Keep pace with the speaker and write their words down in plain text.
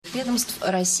ведомств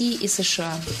России и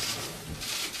США.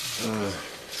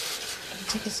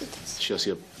 Сейчас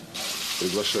я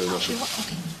приглашаю наших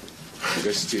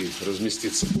гостей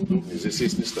разместиться поудобнее. Здесь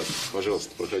есть места.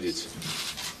 Пожалуйста, проходите.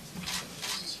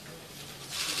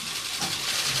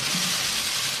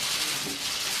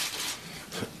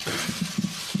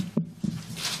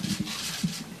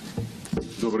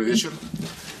 Добрый вечер.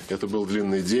 Это был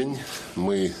длинный день.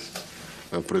 Мы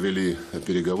провели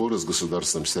переговоры с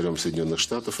государственным секретарем Соединенных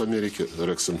Штатов Америки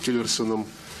Рексом Тиллерсоном.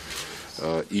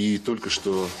 И только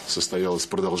что состоялась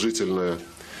продолжительная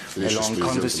a long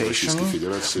conversation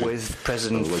with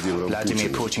President Vladimir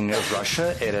Putin of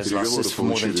Russia. It has lasted for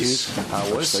more than 2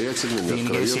 hours. The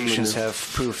negotiations have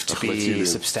proved to be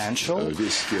substantial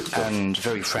and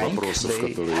very frank. They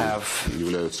have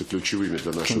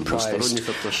comprised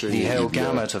the whole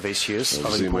gamut of issues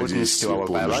of importance to our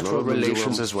bilateral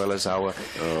relations as well as our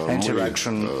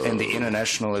interaction in the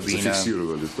international arena.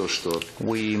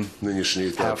 We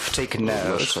have taken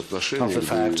note of the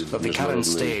fact of the current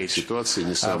stage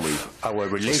of our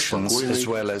relations as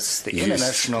well as the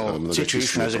international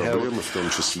situation as a whole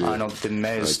are not the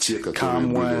most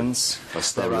calm ones.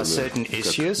 There are certain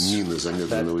issues that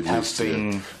have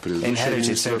been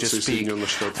inherited, so to speak,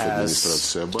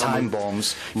 as time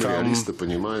bombs from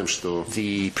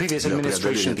the previous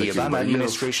administration, the Obama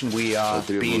administration. We are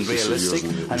being realistic,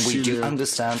 and we do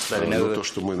understand that in order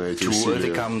to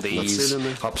overcome these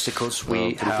obstacles,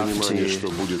 we have to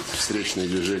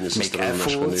make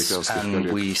efforts,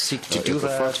 and we seek to do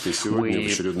that. We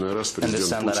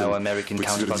understand that our American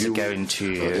counterparts are going to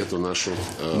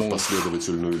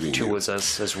move towards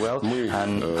us as well,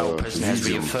 and our President has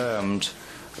reaffirmed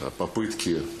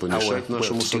попытки помешать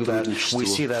нашему сотрудничеству. We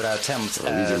see that attempts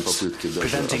at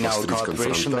preventing our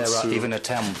cooperation. There are even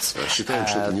attempts at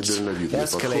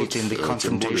escalating the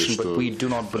confrontation, but we do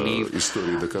not believe that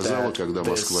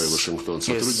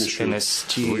this is an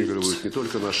astute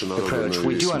approach.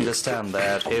 We do understand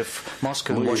that if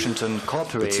Moscow and Washington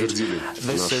cooperate,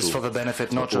 this is for the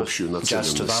benefit not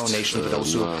just of our nation, but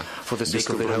also for the sake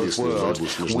of the whole world.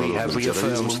 We have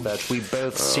reaffirmed that we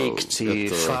both seek to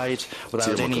fight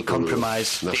without any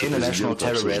compromise the international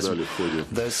terrorism.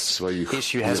 This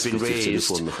issue has been raised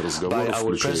by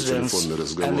our presidents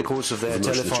in the course of their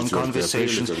telephone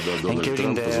conversations,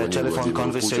 including their telephone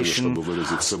conversation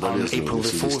on April the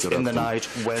 4th in the night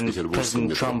when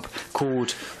President Trump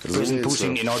called President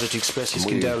Putin in order to express his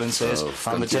condolences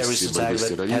on the terrorist attack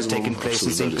that has taken place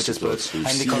in St. Petersburg.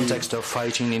 In the context of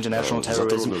fighting international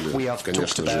terrorism, we have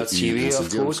talked about Syria, of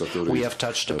course. We have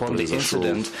touched upon the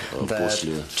incident that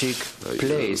took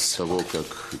place after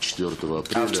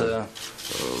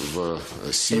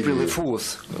April the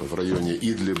 4th,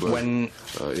 when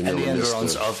in the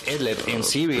environs of Idlib in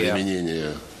Syria,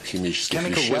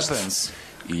 chemical weapons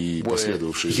и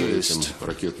последовавший за этим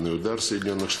ракетный удар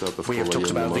Соединенных Штатов по военному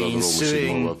аэродрому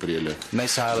 7 апреля. Мы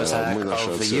наши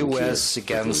оценки,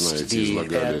 как вы знаете,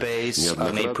 излагали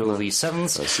неоднократно.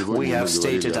 Сегодня мы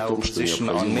говорили о том, что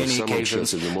необходимо самым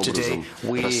тщательным образом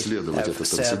расследовать этот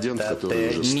инцидент,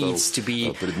 который уже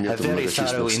стал предметом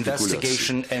многочисленных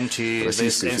спекуляций.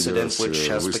 Российская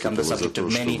Федерация выступила за то,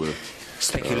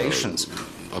 чтобы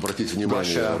обратить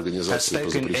внимание Организации по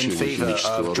запрещению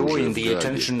химического оружия в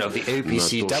Гааге на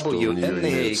то, что у нее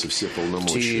имеются все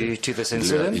полномочия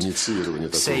для инициирования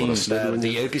такого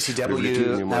расследования, привлекли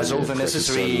внимание к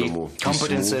официальному письму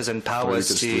правительства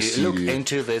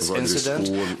Сирии в адрес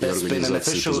ООН и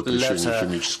Организации по запрещению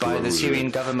химического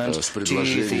оружия с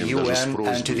предложением даже с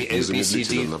просьбой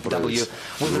незамедлительно направить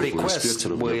группу экспертов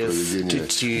для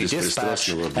проведения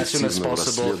беспристрастного объективного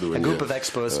расследования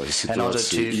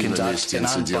ситуации и на месте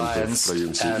инцидента в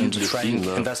провинции Идлиб и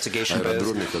на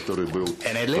аэродроме, который был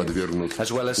подвергнут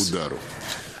удару.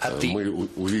 Мы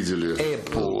увидели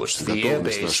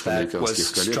готовность наших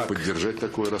американских коллег поддержать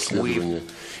такое расследование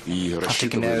и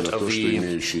рассчитываем на то, что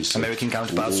имеющиеся у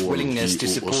ООН и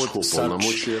у ОСХО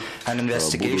полномочия будут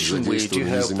задействованы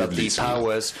незамедлительно.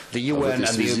 В этой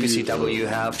связи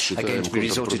считаем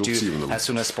контрпродуктивным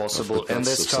попытаться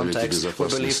в Совете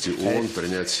Безопасности ООН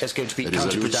принять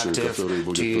резолюцию, которая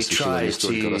будет посвящена не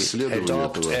столько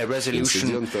расследованию этого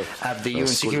инцидента,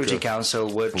 сколько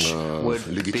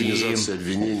легитимизации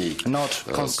обвинений,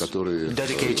 которые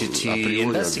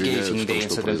априори обвиняют в том,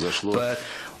 что произошло.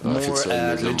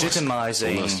 Официальной замазки.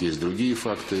 У нас есть другие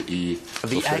факты, и,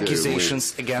 повторяю, мы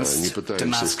не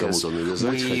пытаемся кому-то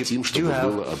навязать, хотим, чтобы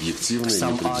было объективное,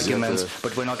 непредвзятое,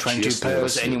 честное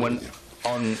расследование.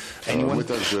 on anyone.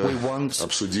 We want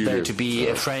there to be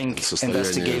a frank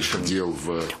investigation.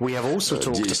 We have also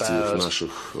talked about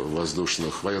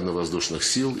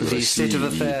the state of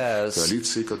affairs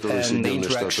and the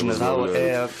interaction of our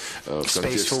air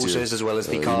space forces as well as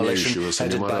the coalition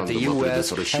headed by the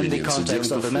US and the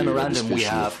context of the memorandum we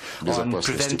have on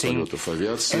preventing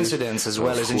incidents as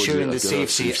well as ensuring the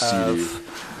safety of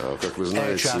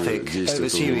air traffic over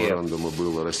Syria.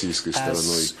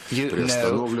 As you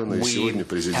know, we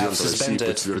have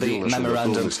suspended the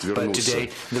memorandum, but today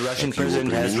the Russian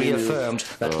president has reaffirmed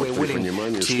that we're willing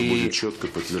to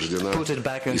put it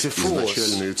back into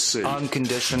force on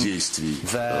condition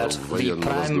that the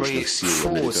primary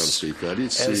force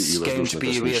is going to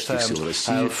be reaffirmed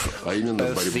of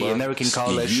both the American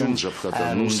coalition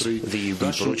and the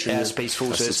Russian airspace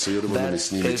forces. That is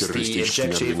the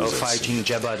objective of fighting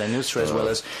Jabhat al-Nusra as well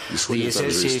as the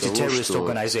associated terrorist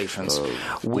organizations.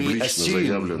 We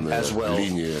assume as well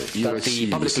that the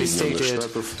publicly stated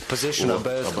position of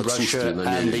both Russia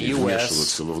and the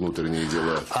US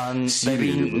and there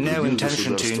being no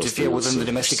intention to interfere within the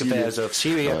domestic affairs of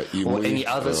Syria or any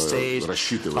other state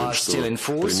are still in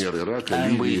force,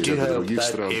 and we do hope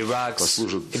that Iraq's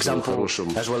example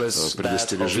as well as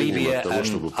that of Libya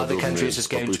and other countries is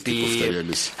going to be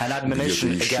an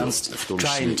admonition against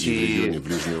trying to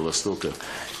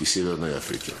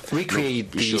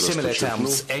recreate the similar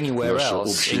attempts anywhere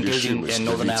else, including in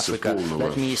Northern Africa.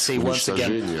 Let me say once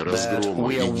again that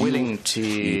we are willing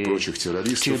to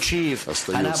achieve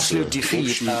an absolute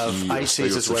defeat of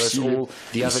ISIS as well as all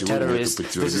the other terrorists.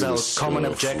 This is our common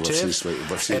objective.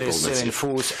 It is still in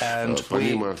force, and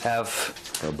we have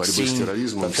seen that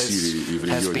this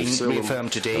has been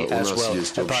reaffirmed today as well.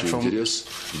 Apart from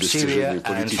Syria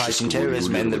and fighting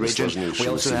terrorism in the region, we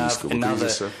also have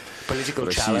another political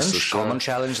challenge, common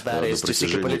challenge, that is to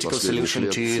seek a political solution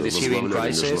to the Syrian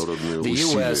crisis. The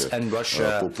US and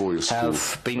Russia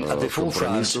have been at the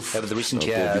forefront over the recent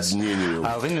years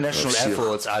of international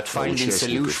efforts at finding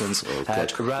solutions,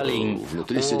 at rallying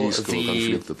all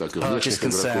the parties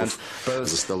concerned,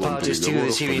 both parties to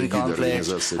the Syrian conflict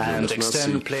and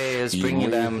external players,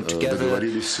 bringing them together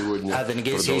at the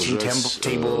negotiation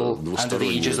table under the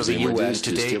aegis of the US.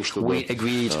 Today, we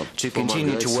agreed to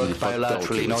continue to work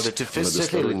bilaterally in order to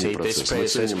facilitate this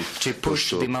process, to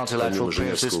push the multilateral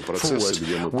process forward.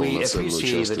 We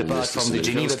appreciate that apart from the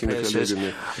Geneva process,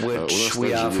 which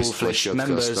we are full-fledged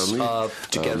members of,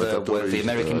 together with the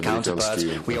American counterparts,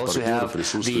 we also have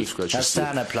the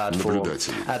Astana platform.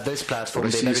 At this platform,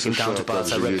 the American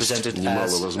counterparts are represented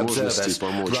as observers.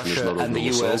 Russia and the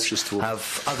US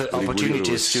have other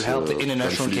opportunities to help the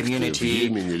international community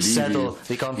settle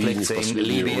the conflicts in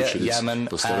Libya, Yemen,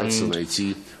 and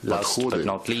last but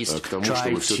not least,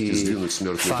 try to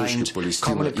find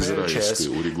common approaches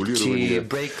to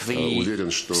break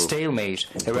the stalemate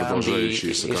around the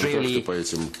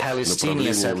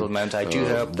Israeli-Palestinian settlement. I do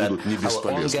hope that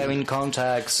our ongoing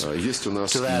contacts to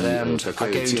that end are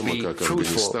going to be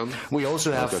fruitful. We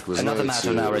also have another matter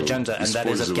on our agenda, and that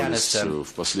is Afghanistan.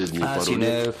 As you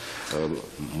know,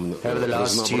 over the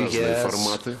last 2 years,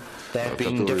 there have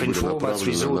been different formats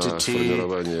resorted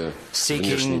to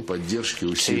seeking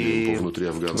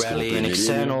to rally an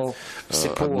external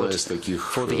support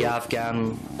for the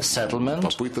Afghan settlement.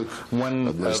 One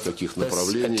of this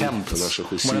attempts,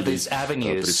 one of these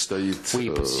avenues we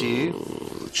pursue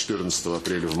is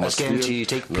going to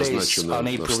take place on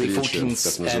April the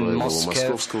 14th in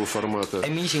Moscow. A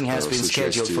meeting has been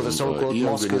scheduled for the so-called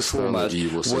Moscow format,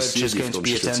 which is going to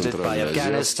be attended by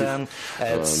Afghanistan,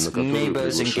 its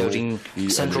neighbors, including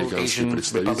Central Asian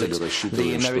republics.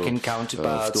 The American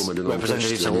counterparts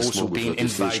representatives have also been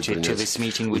invited to this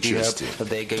meeting. We do hope that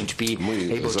they're going to be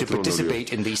able to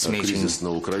participate in these meetings.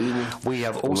 We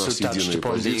have also touched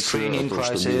upon the Ukrainian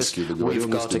crisis. We've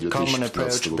got a common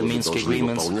approach. The Minsk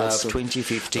agreements of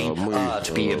 2015 are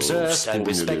to be observed and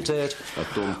respected.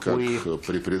 We have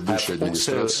also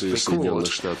recalled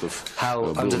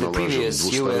how under the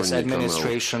previous US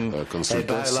administration a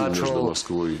bilateral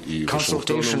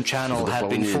consultation channel had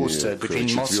been fostered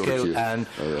between Moscow and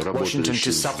Washington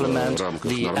to supplement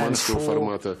the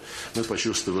N4,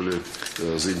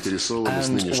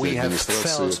 and we have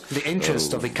felt the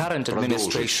interest of the current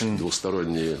administration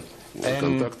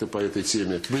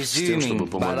in resuming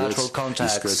bilateral contacts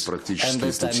contacts in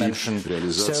this dimension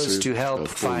so as to help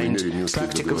find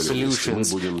practical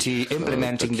solutions to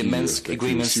implementing the Minsk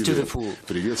agreements to the full.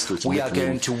 We are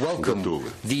going to welcome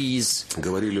these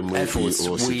efforts.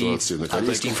 We are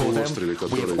waiting for them.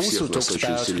 We have also talked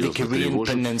about the Korean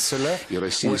Peninsula,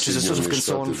 which is a source of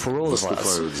concern for all of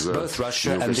us. Both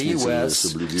Russia and the US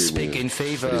speak in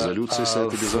favor of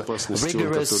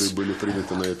rigorous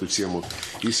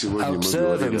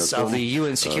observance of the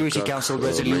UN Security Council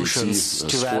resolutions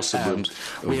to that end.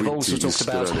 We have also talked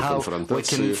about how we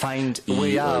can find a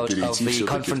way out of the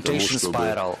confrontation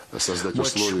spiral,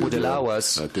 which would allow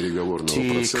us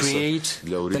to create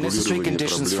the necessary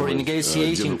conditions for a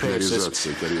negotiating process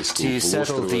to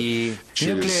settle the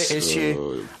nuclear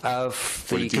issue of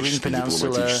the Korean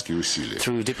Peninsula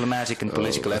through diplomatic and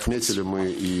political efforts.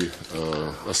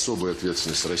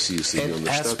 It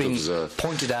has been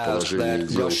pointed out that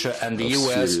Russia and the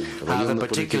US have a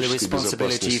particular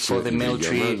responsibility for the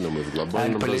military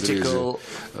and political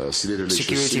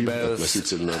security both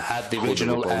at the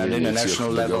regional and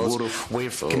international levels.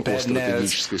 We've compared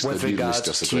notes with regard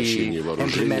to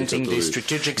implementing the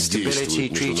strategic stability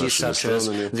treaties such as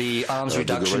the arms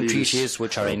reduction treaties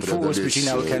which are in force between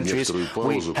our countries.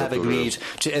 We have agreed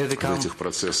to overcome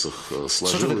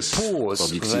sort of a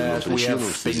pause that we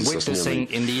have been witnessing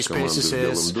in these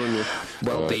processes.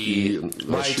 Well, the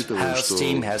White House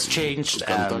team has changed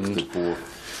and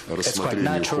it's quite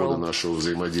natural. We do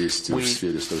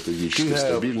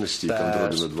hope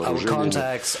that our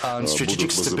contacts on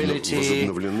strategic stability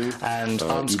and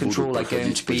arms control are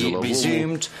going to be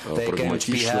resumed. They're going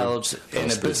to be held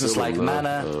in a business-like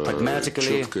manner,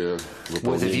 pragmatically,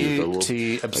 with a view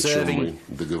to observing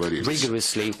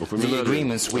rigorously the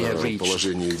agreements we have reached.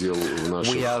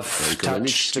 We have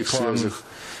touched upon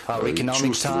our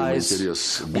economic ties.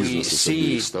 We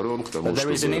see that there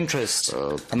is an interest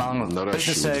among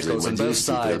business circles on both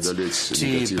sides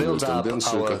to build up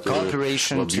our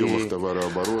cooperation to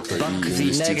buck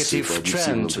the negative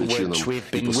trend which we've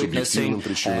been witnessing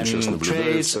in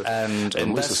trade and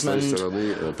investment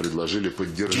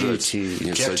due to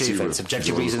objective and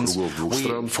subjective reasons. We,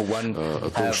 for one,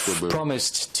 have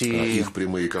promised to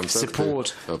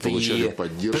support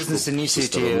the business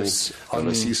initiatives on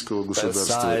both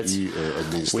sides.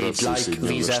 We'd like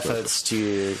these efforts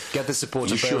to get the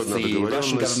support of both the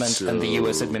Russian government and the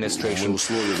US administration.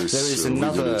 There is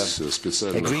another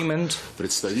agreement.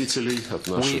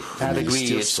 We have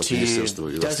agreed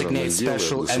to designate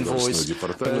special envoys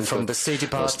both from the State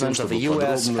Department of the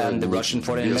US and the Russian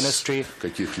Foreign Ministry.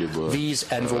 These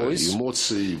envoys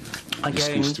are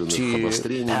going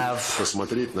to have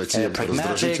a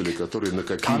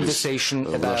pragmatic conversation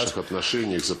about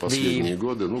the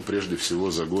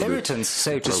irritants,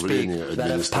 so to speak, that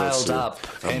have piled up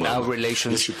in our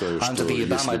relations under the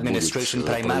Obama administration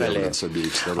primarily.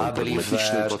 I believe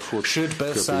that should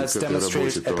both sides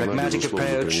demonstrate a pragmatic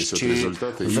approach to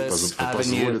this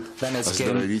avenue, then it's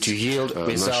going to yield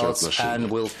results and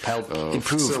will help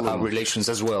improve our relations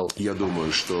as well.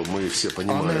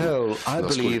 On the whole, I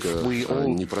believe we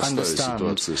all understand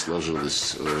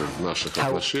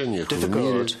how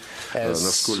difficult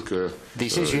is the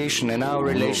situation in our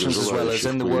relations as well as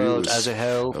in the world as a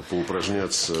whole.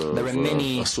 There are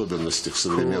many who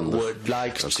would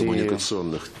like to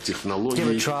give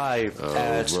a try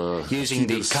at using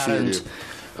the current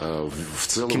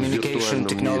communication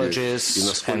technologies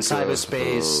and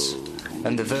cyberspace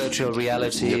and the virtual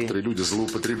reality.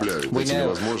 We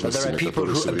know that there are people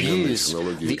who abuse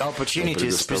the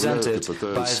opportunities presented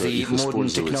by the modern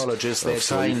technologies. They're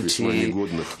trying to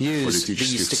use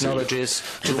these technologies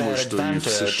to their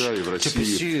advantage, to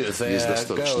pursue their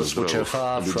goals, which are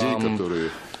far from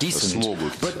decent.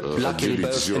 But luckily,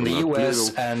 both in the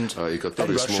US and in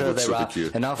Russia, there are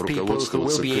enough people who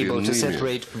will be able to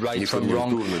separate right from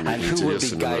wrong and who will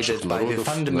be guided by the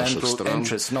fundamental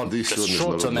interests, not just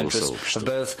short-term interests, of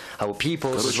both our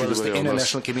peoples as well as the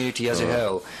international community as a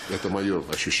whole.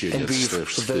 In brief,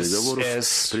 this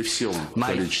is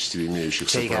my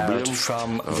takeout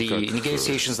from the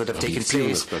negotiations that have taken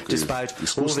place, despite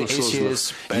all the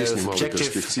issues, both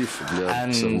objective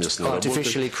and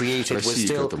artificially created. We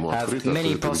still have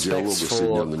many prospects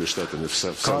for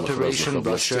cooperation.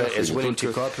 Russia is willing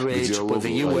to cooperate with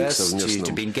the US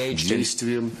to be engaged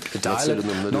in dialogue,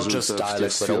 not just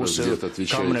dialogue, but also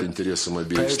common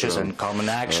approaches and common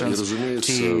actions to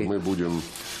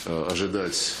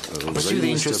pursue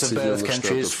the interests of both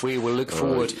countries. We will look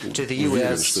forward to the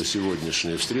U.S.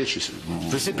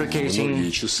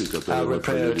 reciprocating our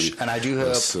approach, and I do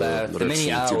hope that the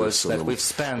many hours that we've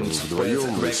spent with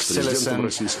Rex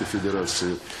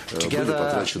Tillerson together,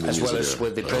 as well as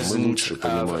with the President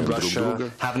of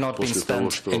Russia, have not been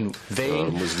spent in vain.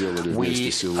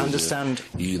 We understand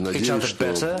each other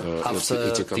better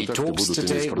after the talks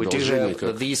today. We do hope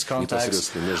that these contacts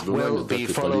will be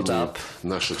followed up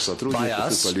by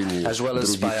us, as well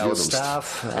as by our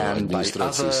staff and by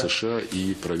other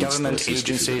government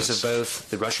agencies of both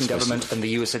the Russian government and the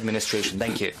U.S. administration.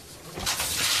 Thank you.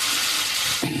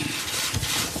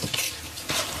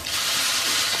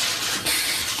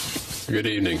 Good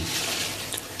evening.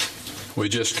 We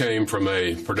just came from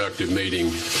a productive meeting,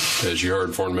 as you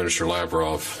heard Foreign Minister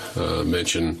Lavrov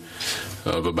mention,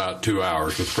 of about 2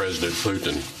 hours with President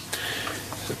Putin.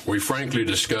 We frankly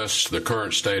discussed the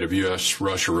current state of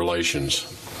U.S.-Russia relations.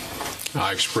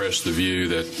 I expressed the view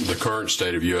that the current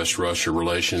state of U.S.-Russia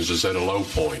relations is at a low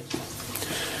point.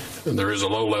 There is a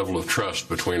low level of trust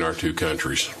between our two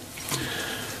countries.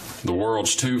 The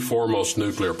world's two foremost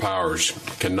nuclear powers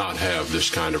cannot have this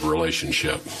kind of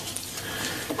relationship.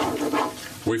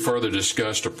 We further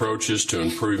discussed approaches to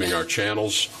improving our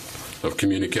channels of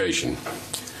communication.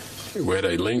 We had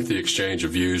a lengthy exchange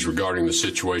of views regarding the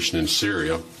situation in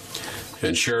Syria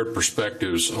and shared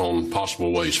perspectives on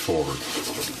possible ways forward.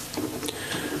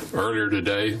 Earlier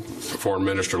today, Foreign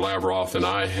Minister Lavrov and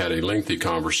I had a lengthy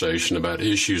conversation about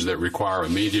issues that require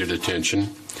immediate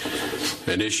attention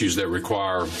and issues that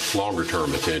require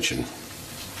longer-term attention.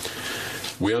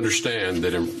 We understand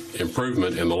that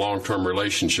improvement in the long-term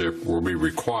relationship will be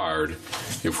required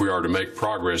if we are to make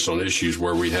progress on issues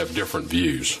where we have different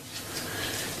views.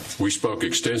 We spoke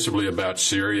extensively about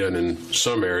Syria, and in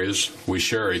some areas, we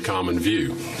share a common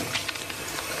view.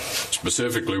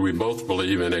 Specifically, we both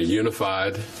believe in a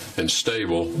unified and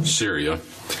stable Syria,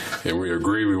 and we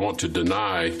agree we want to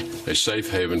deny a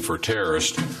safe haven for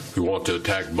terrorists who want to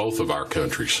attack both of our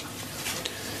countries.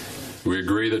 We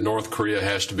agree that North Korea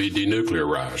has to be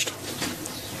denuclearized.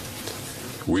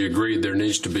 We agreed there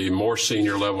needs to be more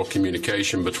senior-level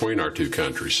communication between our two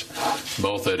countries,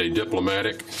 both at a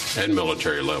diplomatic and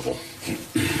military level.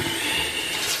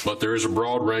 But there is a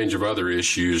broad range of other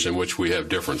issues in which we have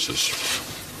differences.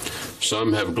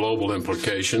 Some have global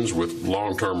implications with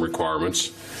long-term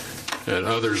requirements, and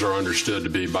others are understood to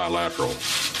be bilateral.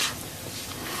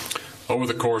 Over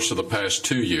the course of the past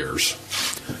 2 years,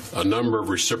 a number of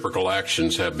reciprocal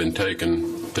actions have been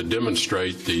taken to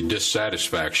demonstrate the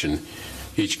dissatisfaction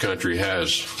each country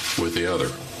has with the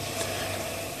other.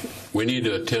 We need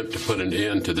to attempt to put an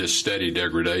end to this steady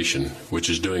degradation, which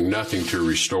is doing nothing to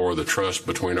restore the trust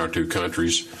between our two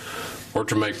countries or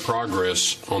to make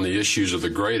progress on the issues of the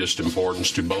greatest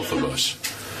importance to both of us.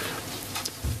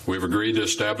 We've agreed to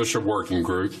establish a working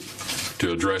group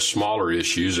to address smaller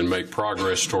issues and make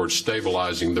progress towards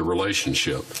stabilizing the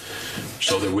relationship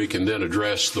so that we can then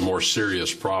address the more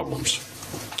serious problems.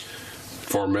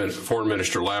 Foreign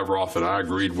Minister Lavrov and I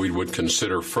agreed we would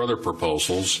consider further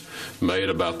proposals made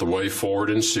about the way forward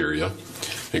in Syria,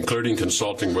 including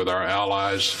consulting with our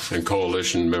allies and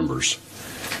coalition members.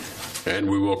 And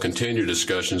we will continue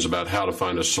discussions about how to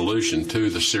find a solution to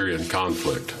the Syrian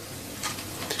conflict.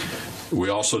 We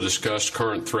also discussed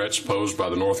current threats posed by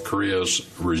the North Korea's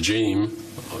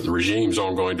regime's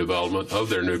ongoing development of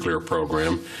their nuclear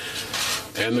program,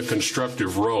 and the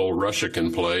constructive role Russia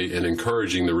can play in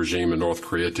encouraging the regime in North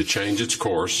Korea to change its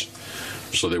course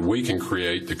so that we can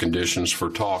create the conditions for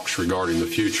talks regarding the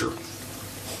future.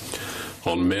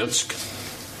 On Minsk,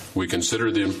 we consider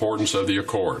the importance of the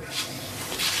accord.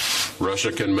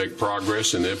 Russia can make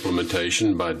progress in the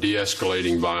implementation by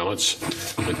de-escalating violence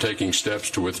and taking steps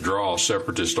to withdraw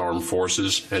separatist armed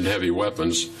forces and heavy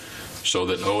weapons so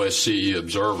that OSCE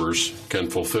observers can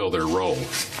fulfill their role.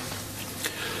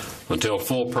 Until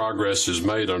full progress is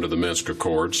made under the Minsk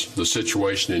Accords, the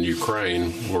situation in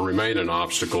Ukraine will remain an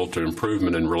obstacle to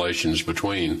improvement in relations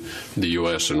between the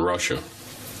U.S. and Russia.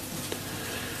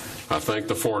 I thank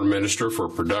the Foreign Minister for a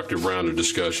productive round of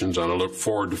discussions, and I look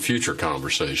forward to future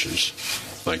conversations.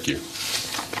 Thank you.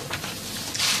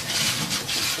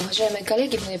 Уважаемые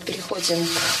коллеги, мы переходим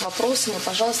к вопросам. И,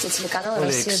 пожалуйста, телеканал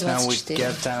 «Россия-24». Now we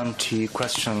get down to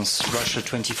questions. Russia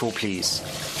 24, please.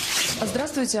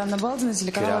 Здравствуйте, Анна Балдина,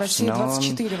 телеканал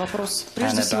 «Россия-24». Вопрос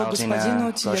прежде всего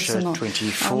господину Тилерсону.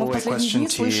 Мы в последние дни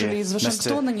слышали из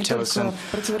Вашингтона не только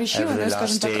противоречивые, но и,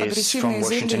 скажем так, агрессивные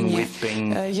заявления.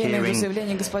 Я имею в виду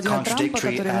заявление господина Трампа,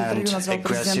 который в интервью назвал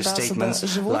президента Асада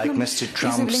животным, и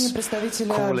заявление представителя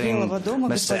Белого дома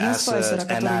господина Спайсера,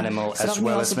 который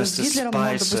сравнил Асада с Гитлером,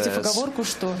 но допустив оговорку,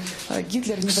 что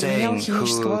Гитлер не применял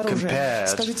химического оружия.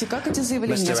 Скажите, как эти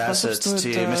заявления способствуют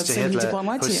целям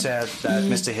дипломатии и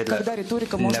когда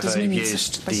риторика может измениться?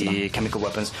 The chemical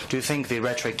weapons. Do you think the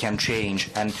rhetoric can change,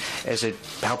 and is it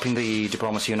helping the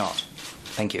diplomacy or not?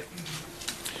 Thank you.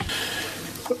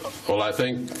 Well, I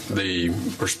think the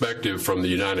perspective from the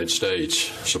United States,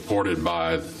 supported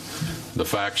by the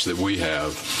facts that we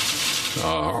have,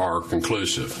 are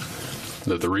conclusive.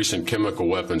 That the recent chemical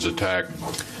weapons attack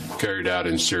carried out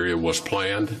in Syria was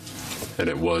planned, and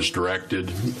it was directed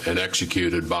and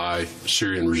executed by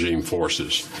Syrian regime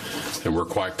forces. And we're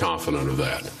quite confident of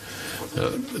that.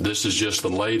 This is just the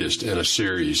latest in a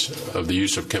series of the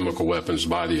use of chemical weapons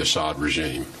by the Assad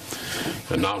regime.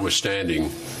 And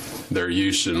notwithstanding their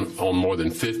use on more than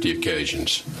 50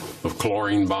 occasions of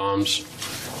chlorine bombs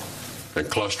and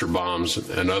cluster bombs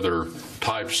and other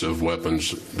types of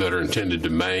weapons that are intended to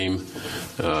maim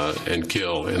and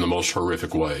kill in the most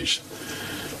horrific ways.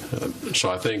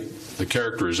 So I think the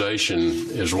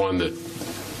characterization is one that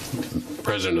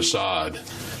President Assad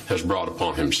has brought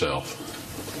upon himself.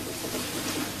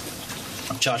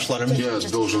 Josh Letterman. Я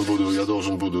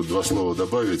должен буду два слова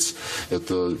добавить.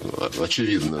 Это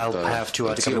очевидно. Та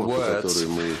тема, по которой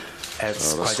мы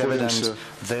расходимся,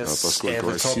 поскольку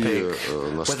Россия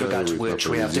настаивает на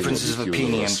проведении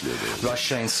объективного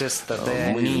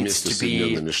расследования. Мы вместе с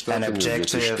Соединенными Штатами в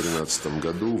 2013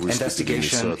 году выступили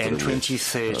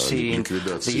инициаторами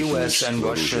ликвидации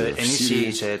химического оружия в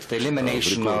Сирии. В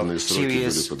рекордные сроки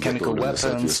были подготовлены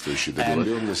соответствующие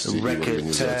договоренности и в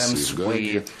организации в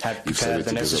Гааге, и в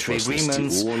Совете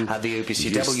Безопасности ООН.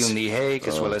 Есть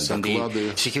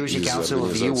доклады из Организации по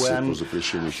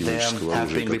запрещению химического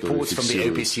оружия, которые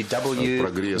фиксируют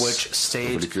прогресс в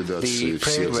ликвидации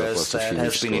всех запасов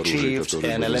химического оружия,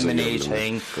 которые были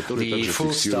заявлены, которые также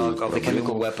фиксируют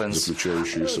проблему,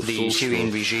 заключающуюся в том, что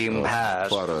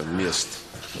пара мест,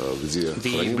 где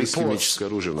хранилось химическое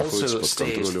оружие, находится под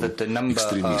контролем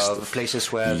экстремистов.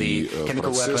 И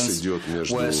процесс идет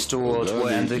между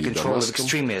Гаагой и Дамаском.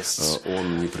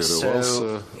 Он не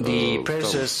прерывался. Там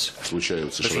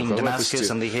случаются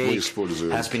шероховатости. Мы используем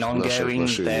наши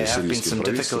отношения с сирийским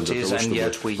правительством для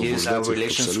того, чтобы побуждать их к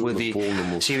абсолютно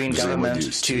полному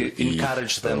взаимодействию. И мы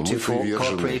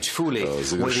привержены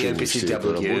завершению всей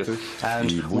этой работы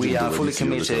и будем доводить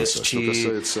ее до конца. Что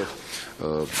касается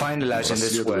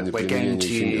расследования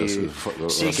применения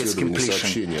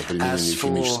сообщения о применении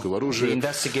химического оружия, на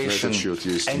этот счет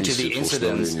есть миссия по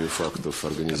установлению фактов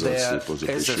Организации по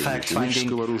запрещению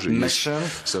химического оружия, есть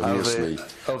совместный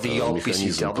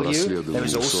механизм по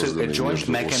расследованию, созданный между ОСХО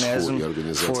и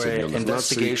Организацией Объединенных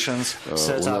Наций. У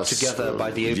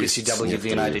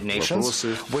нас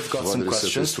есть вопросы в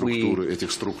адрес этих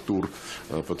структур,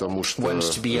 потому что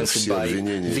все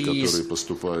обвинения, которые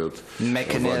поступают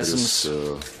в адрес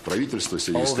правительства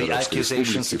Сирийской Арабской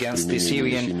Республики в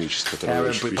применении химических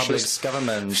отравляющих веществ,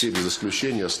 все без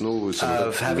исключения основываются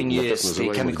на так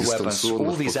называемых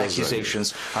дистанционных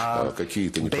показаниях.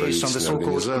 Какие-то неправительственные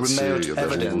организации, я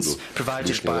даже не буду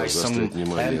лишний раз заострять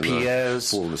внимание на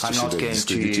полностью себя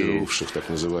дискредитировавших так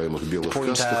называемых белых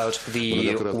касках,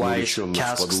 многократно увлеченных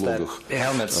в подлогах.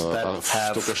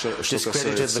 Что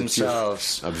касается тех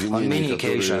обвинений,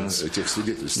 тех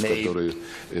свидетельств, которые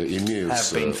имеются в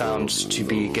связи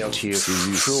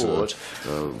с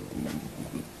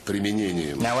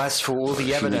применением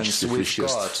химических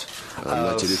веществ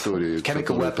на территории,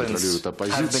 которую контролирует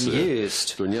оппозиция,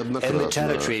 то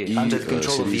неоднократно и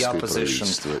сирийское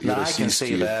правительство, и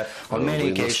российские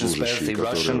военнослужащие,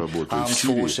 которые работают в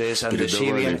Сирии,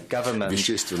 передавали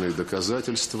вещественные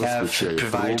доказательства, включая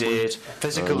пробы,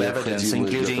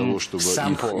 необходимые для того, чтобы их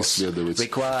исследовать,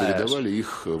 передавали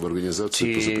их в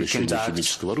Организацию по запрещению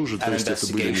химического оружия. То есть это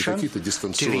были не какие-то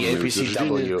дистанционные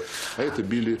утверждения, а это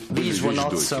были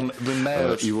вещдоки.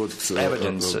 И вот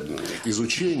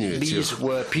изучение тех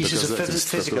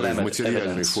доказательств, которые в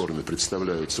материальной форме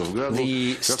представляются в Гаагу,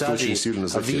 как-то очень сильно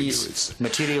затягивается.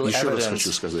 Еще раз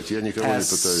хочу сказать, я никого не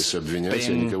пытаюсь обвинять,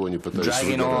 я никого не пытаюсь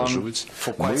выгораживать.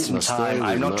 Мы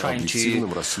настаиваем на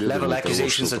объективном расследовании того,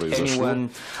 что произошло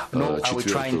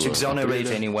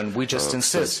 4-го.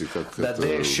 Кстати, как это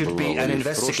бывало и в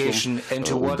прошлом,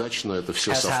 удачно это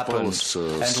все совпало с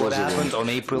созывом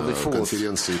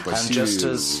конференции по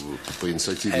Сирии по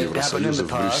инициативе Евросоюза в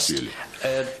Брюсселе.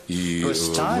 И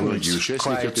многие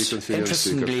участники этой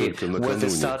конференции, как только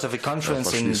накануне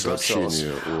пошли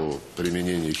сообщения о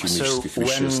применении химических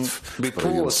веществ в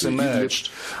провинции Идлиб,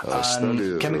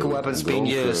 стали громко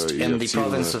и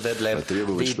активно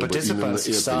требовать, чтобы именно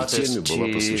этой теме была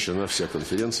посвящена вся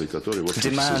конференция, которая, в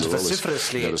общем-то, создавалась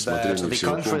для рассмотрения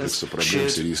всего комплекса проблем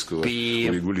сирийского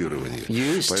урегулирования.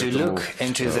 Поэтому,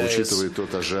 учитывая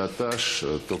тот ажиотаж,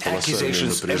 то колоссальное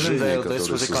напряжение,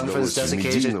 которое создалось в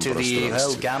медийном пространстве, в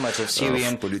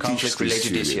политической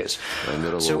сфере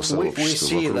мирового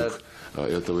сообщества вокруг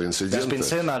этого инцидента, мы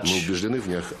убеждены в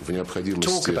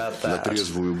необходимости на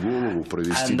трезвую голову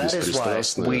провести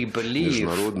беспристрастное,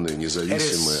 международное,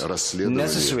 независимое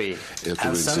расследование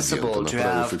этого инцидента,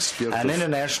 направив экспертов,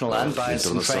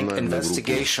 интернациональную группу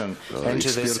экспертов,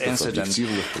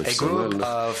 объективных,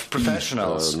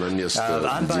 профессиональных, и на место,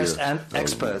 где были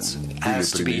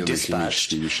применены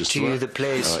химические вещества,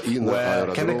 и на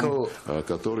аэродром,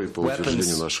 который, по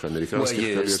утверждению наших американских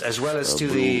коллег,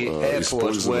 был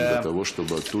использован для того,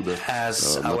 чтобы оттуда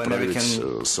направить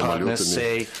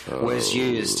самолетами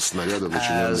снаряды,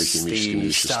 начиненные химическими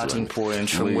веществами.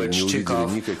 Мы не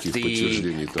увидели никаких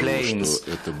подтверждений того,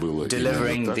 что это было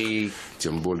именно так,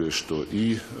 тем более, что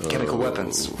и в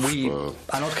телевизионных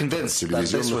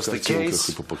картинках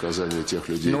и по показаниям тех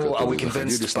людей, которые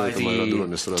находились на этом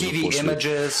аэродроме сразу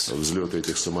после взлета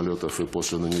этих самолетов и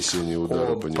после нанесения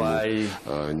удара по нему,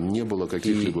 не было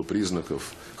каких-либо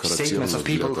признаков, характерных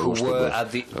для того, чтобы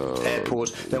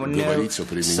говорить о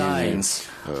применении,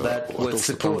 о том,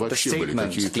 что там вообще были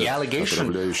какие-то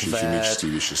отравляющие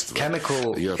химические вещества.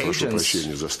 Я прошу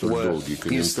прощения за столь долгий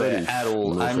комментарий,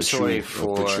 но хочу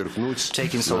подчеркнуть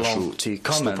нашу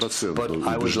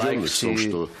стопроцентную убежденность в том,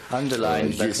 что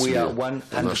если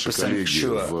наши коллеги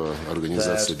в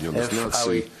Организации Объединенных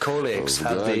Наций, в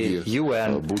Гааге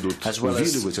будут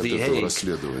увиливать от этого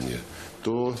расследования,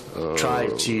 то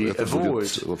это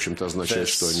будет, в общем-то, означать,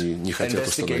 что они не хотят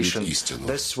установить истину.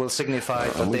 А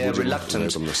мы будем на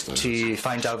этом настаивать.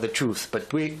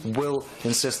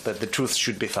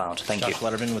 Josh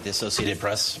Letterman with the Associated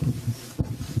Press.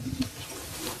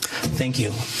 Thank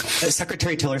you.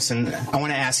 Secretary Tillerson, I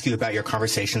want to ask you about your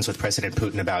conversations with President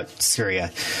Putin about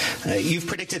Syria. You've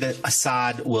predicted that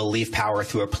Assad will leave power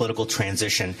through a political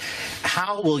transition.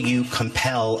 How will you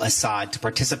compel Assad to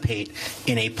participate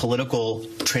in a political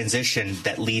transition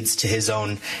that leads to his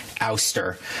own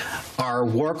ouster? Are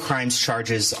war crimes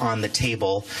charges on the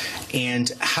table?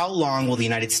 And how long will the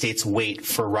United States wait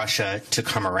for Russia to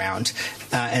come around?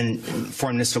 And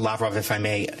Foreign Minister Lavrov, if I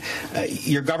may,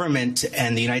 your government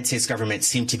and the United States government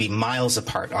seem to be miles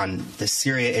apart on the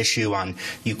Syria issue, on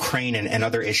Ukraine and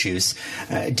other issues.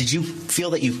 Did you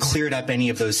feel that you cleared up any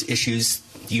of those issues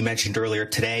you mentioned earlier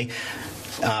today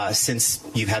since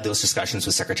you've had those discussions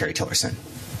with Secretary Tillerson?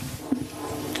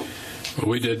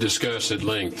 We did discuss at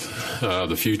length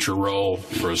the future role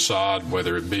for Assad,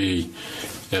 whether it be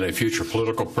in a future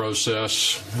political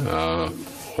process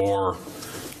or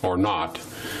not.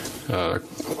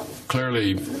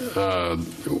 Clearly,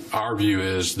 our view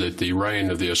is that the reign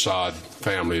of the Assad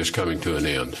family is coming to an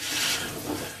end.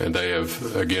 And they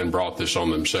have, again, brought this on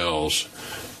themselves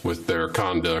with their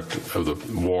conduct of the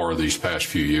war these past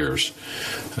few years.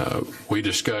 We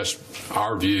discussed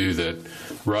our view that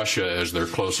Russia, as their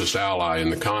closest ally in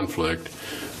the conflict,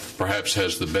 perhaps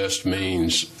has the best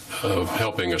means of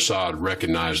helping Assad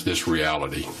recognize this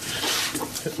reality.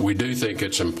 We do think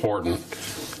it's important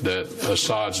that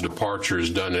Assad's departure is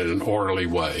done in an orderly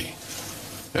way,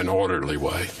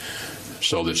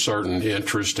 so that certain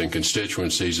interests and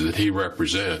constituencies that he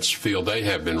represents feel they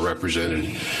have been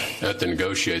represented at the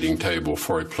negotiating table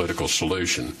for a political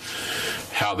solution.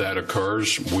 How that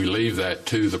occurs, we leave that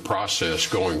to the process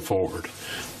going forward.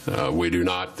 We do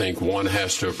not think one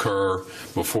has to occur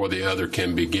before the other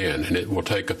can begin, and it will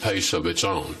take a pace of its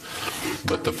own.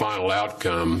 But the final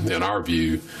outcome, in our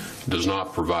view, does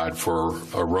not provide for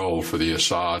a role for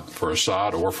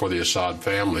Assad or for the Assad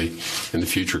family in the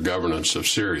future governance of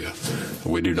Syria.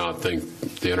 We do not think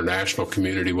the international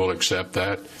community will accept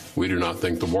that. We do not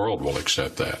think the world will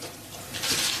accept that.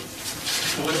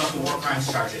 What about the war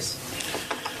crimes charges?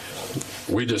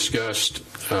 We discussed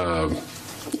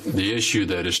the issue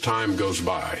that as time goes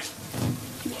by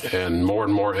and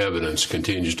more evidence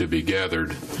continues to be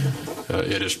gathered,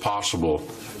 it is possible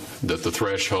that the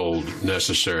threshold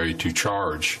necessary to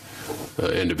charge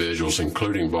individuals,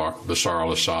 including Bashar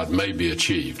al-Assad, may be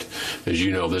achieved. As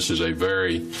you know, this is a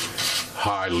very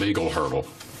high legal hurdle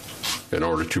in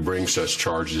order to bring such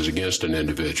charges against an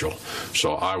individual.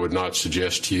 So I would not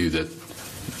suggest to you that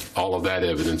all of that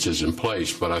evidence is in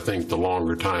place, but I think the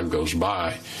longer time goes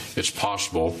by, it's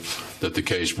possible that the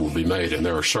case will be made, and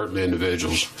there are certainly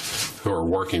individuals who are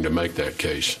working to make that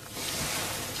case.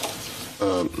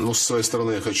 Ну, с своей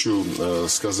стороны я хочу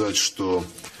сказать, что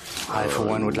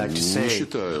не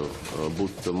считаю,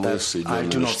 будто мы с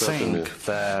Соединенными Штатами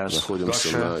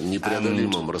находимся на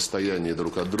непреодолимом расстоянии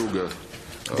друг от друга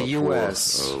по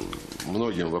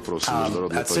многим вопросам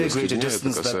международной повестки дня.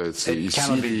 Это касается и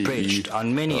Сирии, и Украины.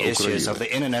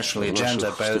 В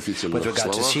наших вступительных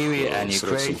словах с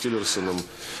Рексом Тиллерсоном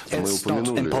мы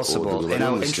упомянули о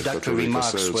договоренностях, которые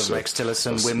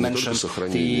касаются не только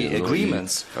сохранения, но и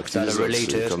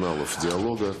активизации каналов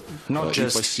диалога и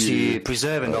по Сирии, и по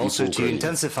Украине.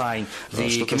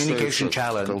 Что касается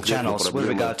конкретно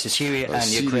проблемы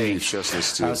Сирии, в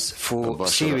частности,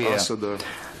 Башара Асада,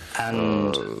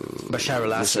 мы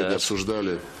сегодня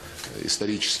обсуждали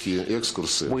исторические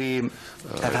экскурсы, и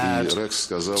Рекс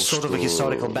сказал, что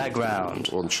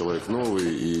он человек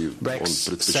новый, и он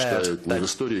предпочитает не в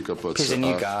истории копаться, а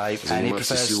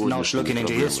заниматься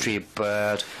сегодняшними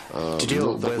проблемами.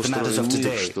 Но так устроен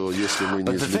мир, что если мы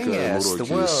не извлекаем уроки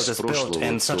из прошлого, то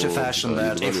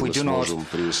едва ли мы сможем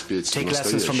преуспеть в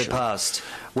настоящем.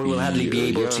 И я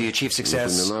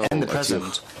напоминал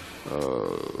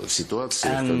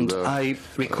ситуациях, когда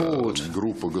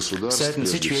группа государств,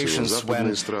 прежде всего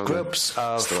западные страны, страны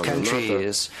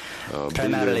НАТО,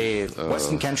 были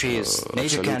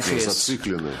абсолютно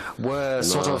зациклены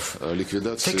на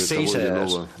ликвидации того или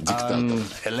иного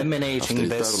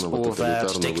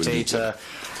диктатора,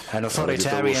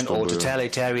 авторитарного,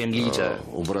 тоталитарного лидера. Ради того,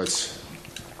 чтобы убрать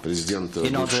президента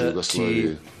бывшей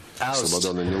Югославии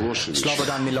Slobodan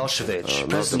Milošević,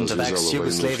 НАТО развязала войну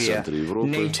в центре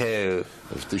Европы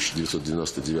в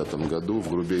 1999 году в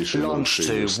грубейшем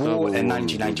нарушении устава ООН, в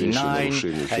грубейшем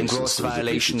нарушении Хельсинкского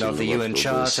заключительного акта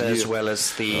бомбили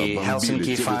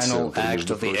телецентры,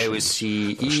 между прочим,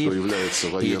 что является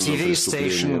военным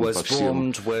преступлением по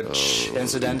всем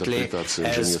интерпретациям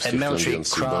Женевских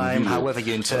конвенций,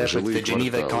 бомбили жилые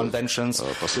кварталы.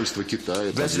 Посольство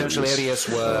Китая подверглось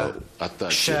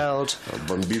атаке,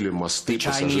 бомбили мосты,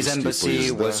 пассажирские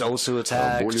поезда.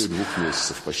 Более 2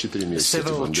 месяцев, почти 3 месяца эти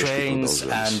бомбежки продолжались.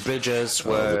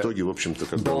 В итоге, в общем-то,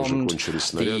 когда уже кончились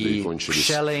снаряды и кончились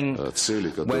цели,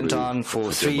 которые хотя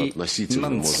бы относительно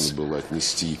можно было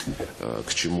отнести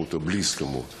к чему-то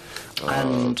близкому,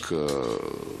 к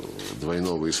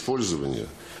двойного использования,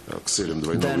 к целям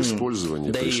двойного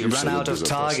использования, пришли в Совет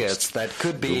Безопасности.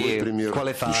 Другой пример,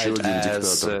 еще один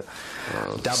диктатор,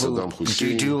 Саддам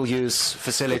Хусейн,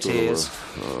 которого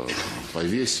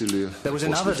повесили после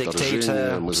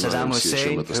вторжения. Мы знаем все,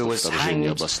 чем это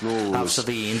вторжение обосновывалось. С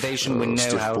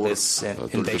тех пор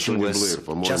только Тони Блэйр,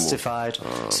 по-моему,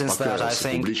 покаялся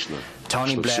публично, что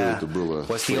все это было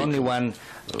фейком.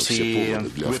 Все поводы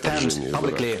для вторжения в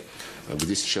Ирак.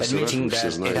 Где сейчас Ирак, вы все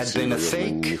знаете, наверное,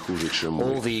 не хуже, чем мы. А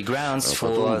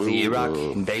потом был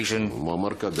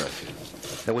Муаммар Каддафи.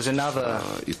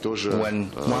 И тоже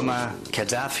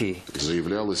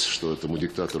заявлялось, что этому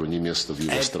диктатору не место в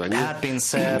его стране,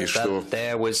 и что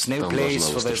там должна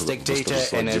восторжествовать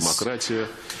демократия.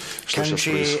 Что сейчас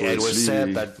происходит с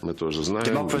Ливией, мы тоже знаем,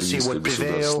 ливийская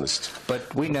государственность под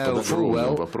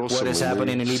огромным вопросом, и мы с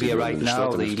Соединенными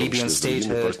Штатами, в том числе с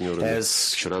другими партнерами,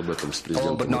 вчера об этом с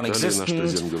президентом Италии наш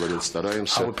президент говорил,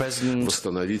 стараемся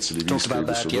восстановить ливийское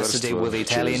государство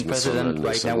через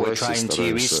национальное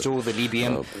согласие,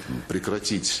 стараемся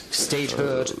прекратить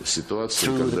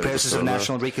ситуацию, когда эта страна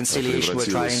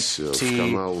превратилась в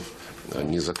канал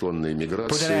незаконной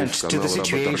миграции, в канал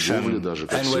работорговли, даже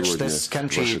как сегодня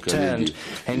ваши коллеги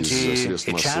из средств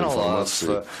массовой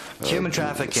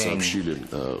информации сообщили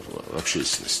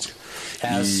общественности. И,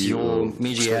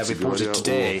 кстати говоря, о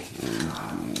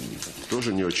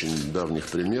тоже не очень давних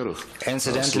примерах,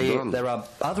 Судан,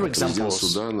 президент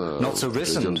Судана,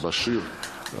 президент Башир,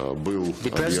 был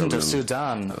объявлен в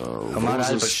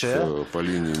розыск по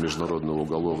линии Международного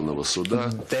уголовного суда.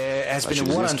 А через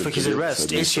несколько лет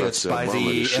администрация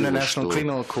Обамы решила,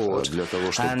 что для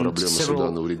того, чтобы проблемы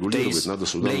Судана урегулировать, надо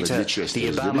Судан на 2 части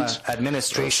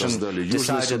разделить. Создали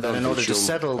Южный Судан,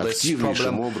 причем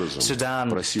активнейшим образом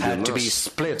просили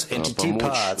нас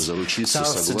помочь заручиться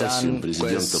согласием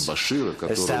президента Башира,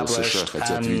 которого США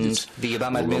хотят видеть в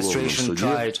уголовном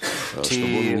суде,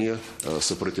 чтобы он не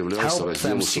сопротивлялся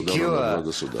разделу Судана на 2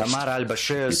 государства. И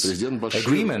президент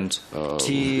Башир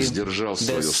сдержал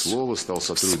свое слово, стал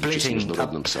сотрудничать с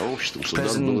международным сообществом.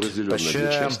 Судан был разделен на 2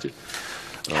 части.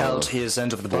 held his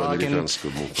end of the bargain.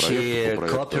 He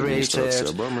cooperated.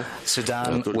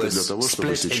 Sudan was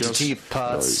split into two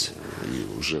parts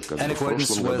in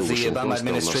accordance with the Obama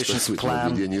administration's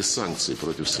plan.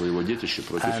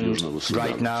 And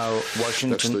right now,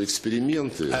 Washington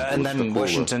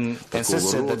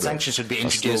insisted that sanctions should be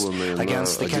introduced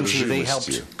against the country they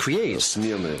helped create.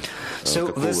 So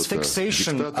this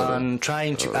fixation on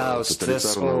trying to oust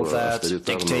this or that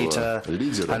dictator,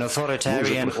 an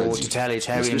authoritarian or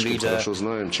totalitarian leader, is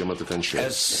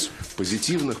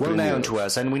well known to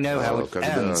us, and we know how it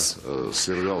ends.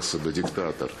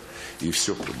 И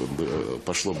все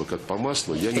пошло бы как по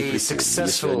маслу, я не припомню.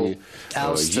 Если они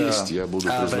есть, я буду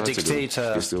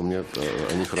признателен, если вы мне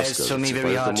о них расскажете.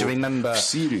 Поэтому в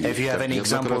Сирии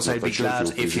неоднократно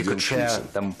подчеркивал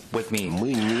президент Путин,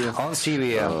 мы не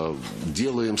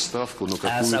делаем ставку на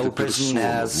какую-то персону, ни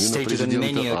на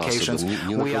президента Асада,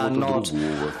 ни на кого-то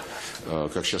другого.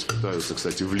 Как сейчас пытаются,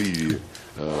 кстати, в Ливии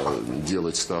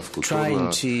делать ставку то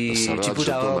на Сараджа,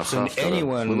 то на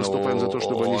Хафтара. Мы выступаем за то,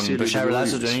 чтобы они сели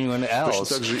договорились. Точно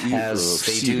так же и в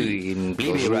Сирии.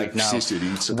 Все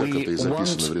сирийцы, как это и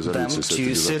записано в резолюции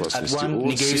Совета Безопасности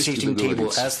ООН, сесть и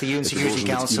договориться. Это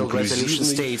должен быть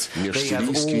инклюзивный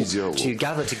межсирийский диалог.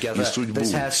 И судьбу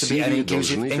Сирии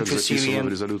должны, как записано в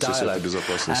резолюции Совета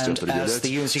Безопасности, определять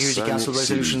сами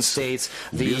сирийцы,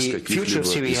 без каких-либо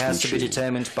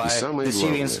исключений. И самое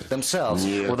главное,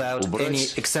 не убрать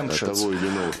того или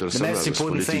иного персонажа с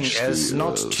политической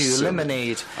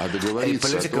сцены, а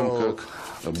договориться о том,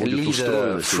 как будет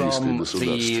устроено сирийское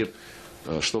государство.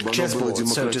 Чтобы оно было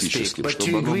демократическим,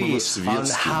 чтобы оно было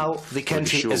светским. Вот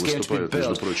еще выступают,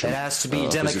 между прочим,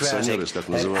 оппозиционеры из так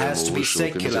называемого Высшего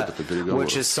комитета по переговорам,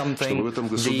 чтобы в этом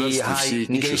государстве все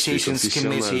этнические и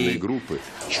конфессиональные группы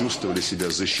чувствовали себя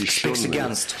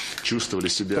защищенными, чувствовали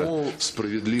себя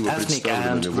справедливо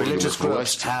представленными в органах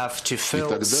власти. И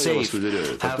тогда, я вас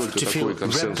уверяю, как только такой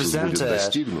консенсус будет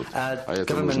достигнут, а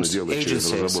это нужно делать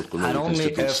через разработку новой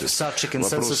конституции,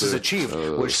 вопросы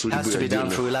судьбы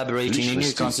отдельных личностей,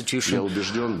 я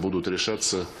убежден, будут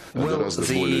решаться гораздо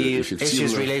более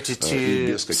эффективно и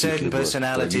без каких-либо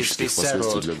трагических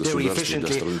последствий для государства и для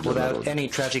страны, для народа.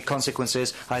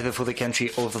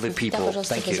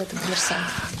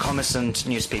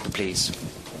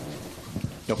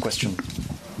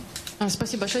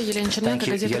 Спасибо большое. Елена Черненко,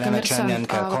 газета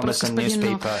 «Коммерсант». Вопрос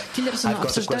господину Тиллерсону.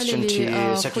 Обсуждали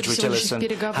ли в ходе сегодняшних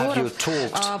переговоров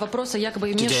вопрос о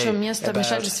якобы имевшем место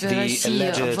вмешательстве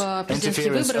России в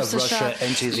президентские выборы в США?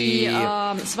 И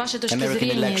с вашей точки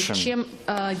зрения, чем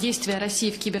действия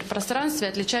России в киберпространстве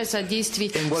отличаются от действий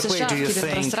США в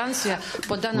киберпространстве?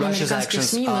 По данным американских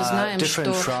СМИ мы знаем,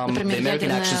 что, например,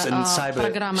 ядерная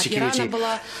программа Ирана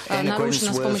была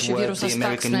нарушена с помощью вируса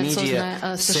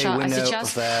Stuxnet, созданная США, а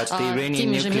сейчас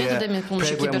теми же методами, с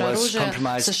помощью кибероружия,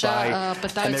 США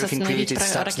пытаются остановить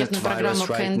ракетную программу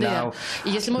КНДР. И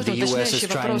если можно, уточняющий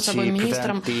вопрос обоим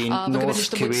министрам, вы говорили,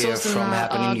 что будет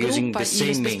создана группа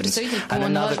или спецпредставитель по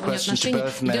налаживанию отношений.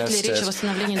 Идет ли речь о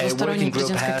восстановлении двусторонней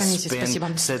президентской комиссии? Спасибо.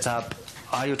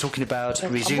 Are you talking about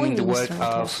resuming the work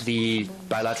of the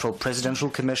bilateral presidential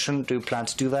commission? Do you plan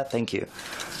to do that? Thank you.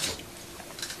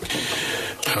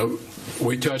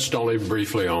 We touched only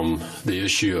briefly on the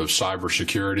issue of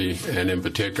cybersecurity and in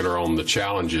particular on the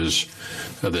challenges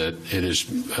that it is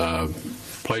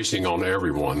placing on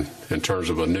everyone in terms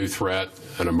of a new threat,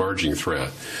 an emerging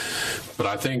threat. But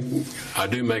I think I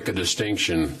do make a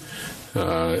distinction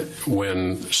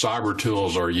when cyber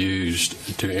tools are used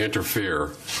to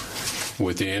interfere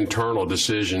with the internal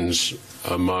decisions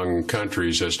among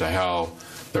countries as to how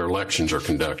their elections are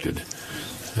conducted.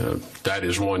 That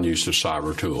is one use of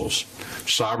cyber tools.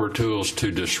 Cyber tools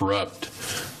to disrupt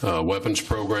weapons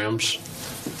programs,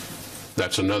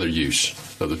 that's another use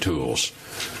of the tools.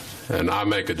 And I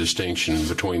make a distinction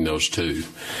between those two.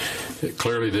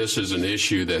 Clearly, this is an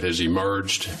issue that has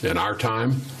emerged in our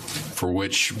time, for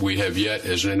which we have yet,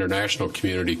 as an international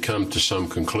community, come to some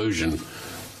conclusion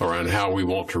around how we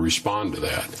want to respond to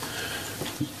that.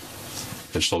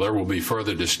 And so there will be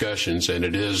further discussions, and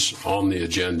it is on the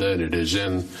agenda, and it is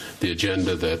in the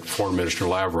agenda that Foreign Minister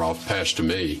Lavrov passed to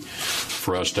me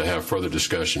for us to have further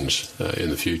discussions in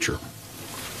the future.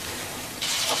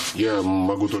 Я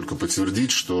могу только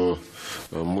подтвердить, что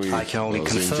мы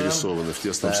заинтересованы в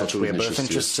тесном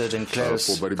сотрудничестве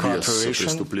по борьбе с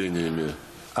преступлениями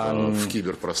в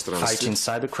киберпространстве.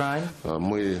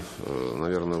 Мы,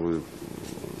 наверное, вы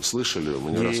слышали,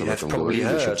 мы не раз об этом говорили,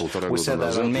 еще 1,5 года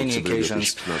назад, в октябре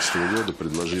 2015 года,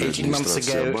 предложили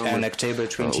администрации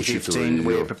Обамы, учитывая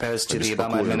ее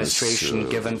обеспокоенность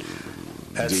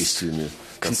действиями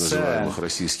concern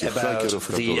about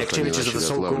the activities of the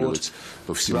so-called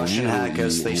Russian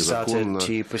hackers they started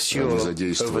to pursue over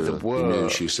the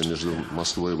world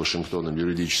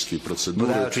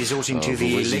without resorting to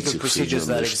the legal procedures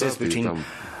that exist between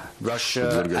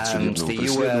Russia and the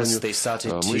US. They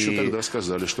started to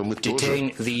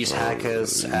detain these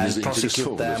hackers and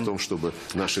prosecute them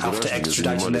after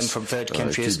extraditing them from third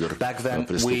countries. Back then,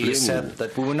 we said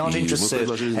that we were not interested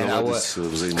in our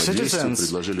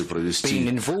citizens being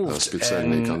involved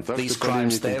in these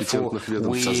crimes. Therefore,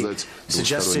 we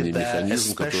suggested that a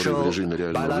special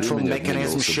bilateral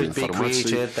mechanism should be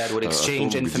created that would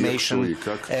exchange information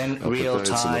in real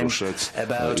time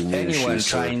about anyone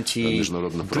trying to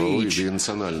breach the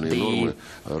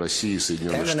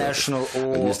international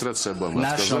or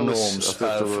national norms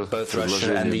of both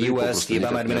Russia and the US. The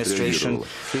Obama administration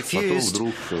refused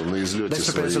this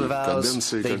proposal of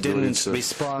ours. They didn't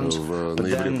respond. But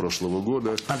then,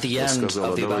 at the end of the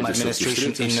Obama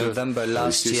administration in November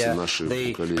last year,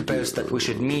 they proposed that we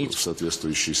should meet.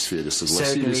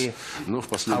 Certainly,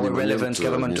 our relevant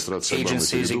government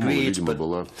agencies agreed, but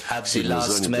at the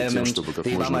last moment, the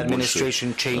Obama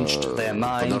administration changed their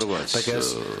mind,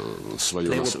 because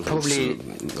they were probably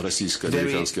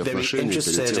very, very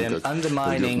interested in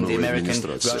undermining the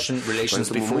American-Russian relations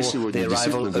before the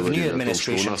arrival of a new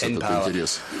administration in power.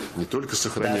 That's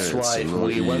why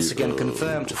we once again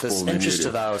confirmed this interest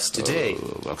of ours today.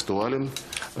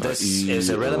 This is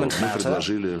a relevant matter, and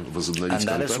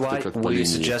that is why we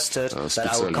suggested that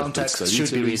our contacts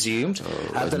should be resumed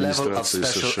at the level of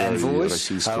special envoys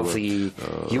of the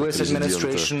US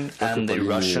administration and the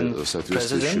Russian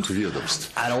president,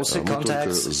 and also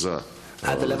contacts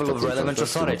at the level of relevant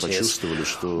authorities.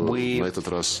 We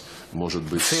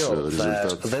feel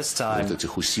that this time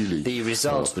the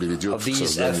result of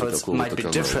these efforts might be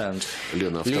different,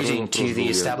 leading to the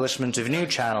establishment of new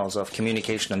channels of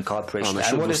communication and cooperation.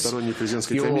 And what is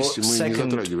your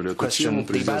second question?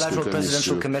 The bilateral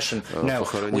presidential commission? No,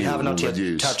 we have not yet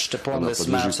touched upon this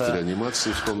matter.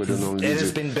 It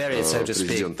has been buried, so to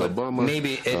speak, but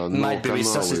maybe it might be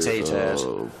resuscitated.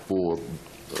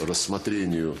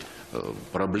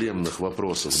 проблемных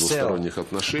вопросов двусторонних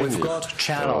отношений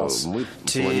мы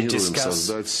планируем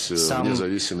создать, вне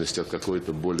зависимости от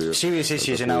какой-то более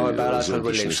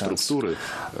зонтичной структуры,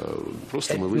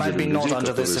 просто мы выделим людей,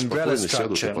 которые спокойно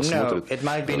сядут и посмотрят,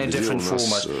 где у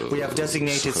нас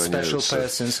сохраняются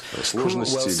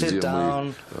сложности, где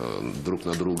мы друг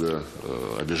на друга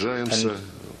обижаемся,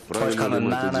 правильно ли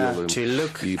мы это делаем,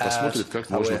 и посмотрит, как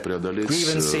можно преодолеть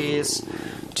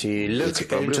эти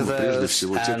проблемы, прежде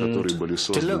всего те, которые были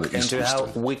созданы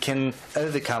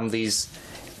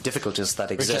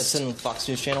искусством.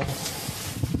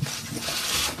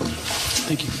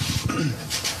 Thank you.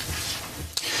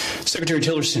 Secretary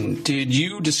Tillerson, did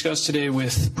you discuss today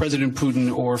with President Putin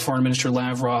or Foreign Minister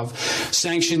Lavrov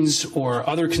sanctions or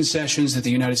other concessions that the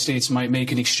United States might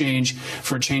make in exchange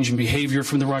for a change in behavior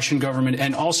from the Russian government?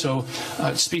 And also,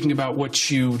 speaking about what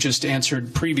you just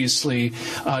answered previously,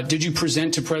 did you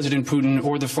present to President Putin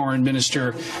or the Foreign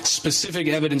Minister specific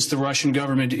evidence the Russian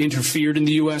government interfered in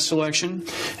the U.S. election?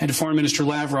 And to Foreign Minister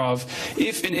Lavrov,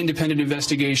 if an independent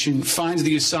investigation finds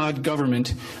the Assad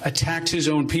government attacked his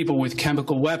own people with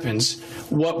chemical weapons,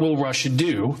 what will Russia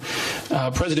do?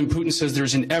 President Putin says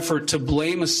there's an effort to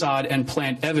blame Assad and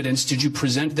plant evidence. Did you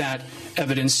present that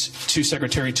evidence to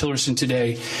Secretary Tillerson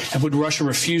today? And would Russia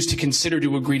refuse to consider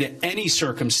to agree to any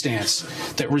circumstance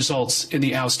that results in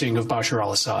the ousting of Bashar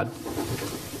al-Assad?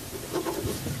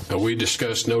 We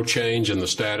discussed no change in the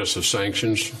status of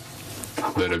sanctions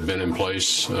that have been in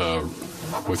place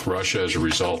with Russia as a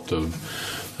result of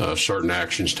certain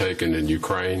actions taken in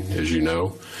Ukraine, as you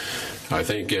know. I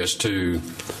think as to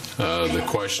the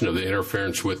question of the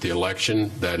interference with the election,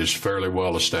 that is fairly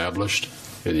well established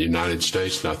in the United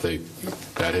States, and I think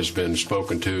that has been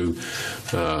spoken to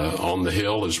on the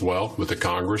Hill as well with the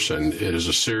Congress, and it is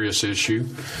a serious issue.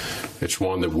 It's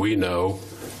one that we know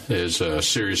is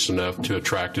serious enough to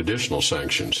attract additional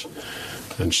sanctions,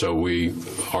 and so we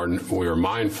are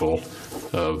mindful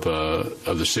of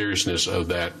the seriousness of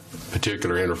that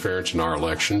particular interference in our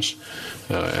elections,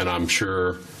 and I'm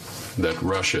sure that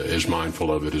Russia is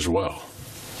mindful of it as well.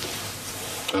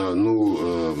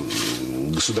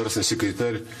 Государственный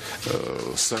секретарь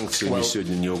санкциями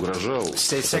сегодня не угрожал.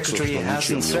 State Secretary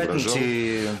hasn't threatened to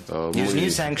use new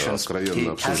sanctions. He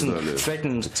hasn't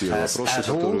threatened us at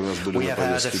all. We have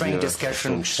had a frank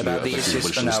discussion about the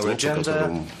issues on our agenda.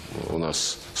 У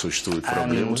нас существуют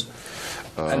проблемы.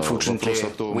 Unfortunately,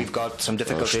 we've got some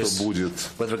difficulties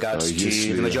with regards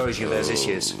to the majority of those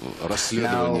issues.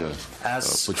 Now,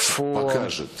 as for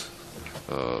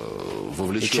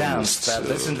вовлеченность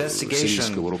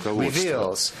сирийского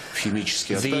руководства в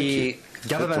химические атаки,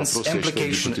 government's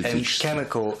implication in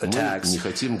chemical attacks. Мы не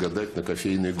хотим гадать на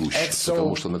кофейной гуще,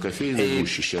 потому что на кофейной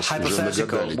гуще сейчас уже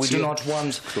нагадали те,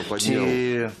 кто поднял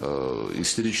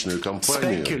истеричную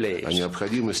кампанию о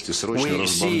необходимости срочно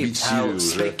разбомбить Сирию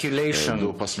уже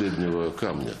до последнего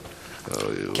камня.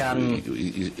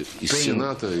 Из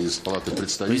Сената, из Палаты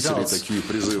представителей такие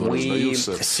призывы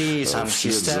раздаются вслед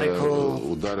за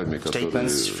ударами, которые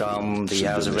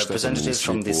Соединенные Штаты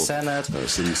нанесли по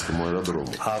сирийскому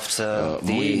аэродрому.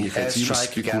 Мы не хотим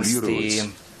спекулировать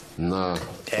на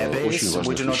очень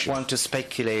важных вещах.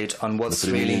 На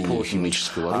применении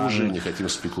химического оружия, не хотим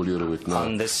спекулировать на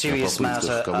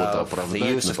попытках кого-то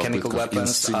оправдать, на попытках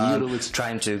инсценировать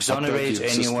атаки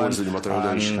с использованием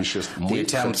отравляющих веществ. Мы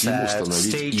хотим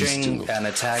установить истину в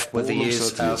полном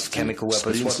соответствии с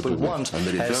принципами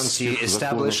американских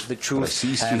законов,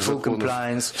 российских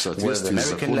законов, в соответствии с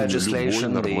законами любой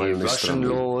нормальной страны.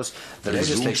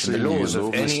 Презумпция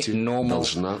невиновности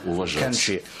должна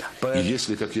уважаться. И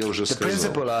если, как я уже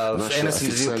сказал, наше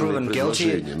официальное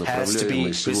предложение,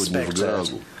 направляемое сегодня в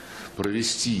Гаагу,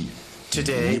 провести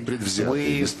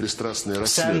непредвзятое, беспристрастное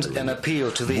расследование,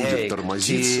 будет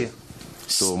тормозиться,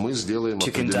 то мы сделаем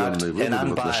определенные выводы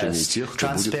в отношении тех, кто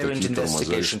будет такие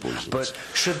тормоза использовать.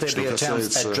 Что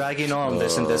касается, опять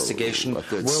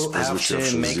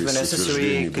прозвучавших здесь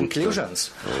утверждений, будто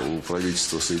у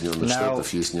правительства Соединенных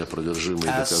Штатов есть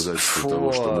неопровержимые доказательства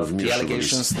того, что мы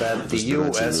вмешивались в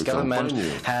избирательную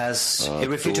кампанию, то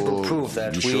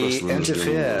еще раз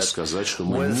вынужден сказать, что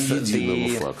мы ни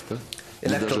единого факта,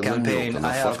 electoral campaign,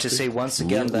 I have to say once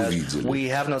again that we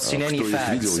have not seen any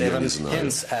facts, even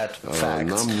hints at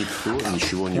facts.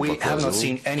 We have not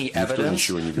seen any evidence.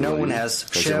 No one has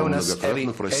shown us any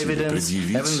evidence,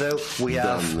 even though we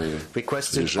have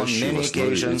requested on many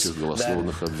occasions that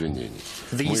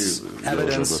this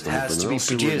evidence has to be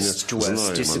produced to us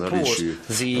to support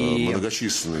the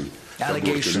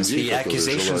allegations, the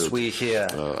accusations we hear.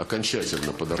 We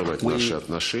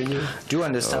do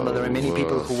understand that there are many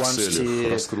people who want to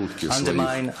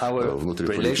undermine our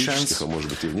relations, to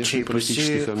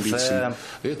pursue their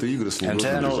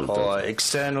internal or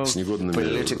external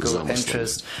political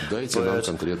interests, but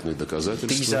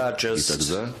these are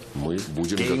just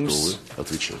games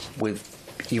with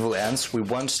evil ends. We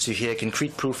want to hear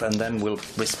concrete proof and then we'll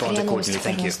respond accordingly.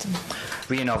 Thank you.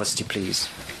 RIA Novosti, please.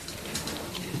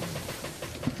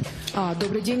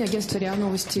 Добрый день, агентство РИА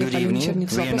Новости, Полина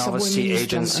Черницова. Вопрос обоим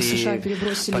министрам. США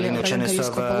перебросили в район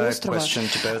Корейского полуострова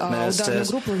ударную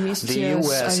группу вместе с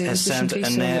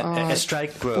вице-президентом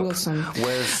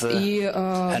Уилсон. И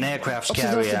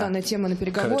обсуждалась данная тема на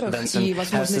переговорах и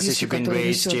возможный риск, который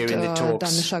несет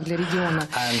данный шаг для региона.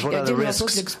 И отдельный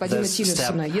вопрос для господина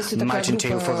Тиллерсона. Если такая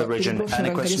группа переброшена в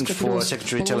район Корейского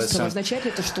полуострова, означает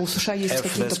ли это, что у США есть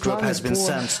какие-то планы по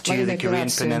военной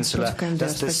операции против КНДР?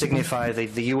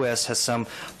 Спасибо. Has some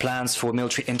plans for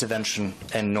military intervention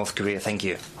in North Korea. Thank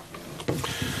you.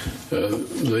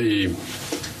 The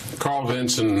Carl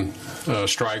Vinson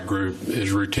strike group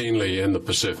is routinely in the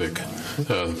Pacific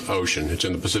Ocean. It's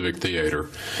in the Pacific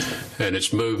Theater. And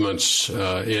its movements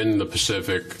in the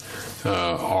Pacific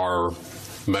are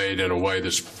made in a way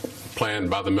that's planned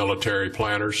by the military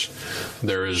planners.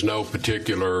 There is no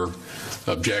particular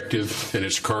objective in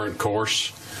its current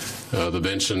course. The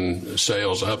Vinson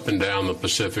sails up and down the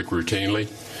Pacific routinely,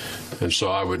 and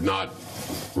so I would not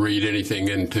read anything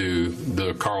into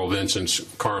the Carl Vinson's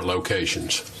current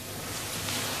locations.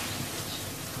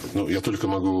 Ну, я только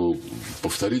могу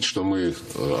повторить, что мы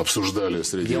обсуждали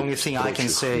среди прочих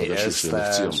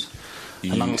многочисленных тем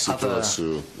и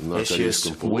ситуацию на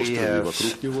Корейском полуострове и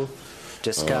вокруг него.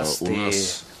 У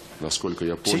нас, насколько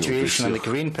я понял, при всех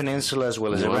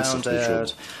нюансах,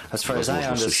 причем,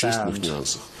 возможно, существенных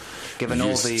нюансах,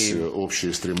 есть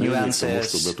общее стремление к тому,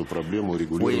 чтобы эту проблему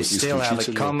регулировать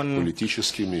исключительно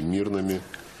политическими, мирными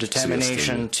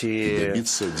средствами и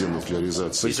добиться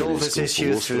денуклеаризации Корейского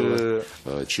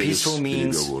полуострова через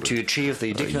переговоры. Есть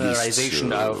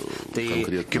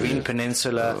конкретные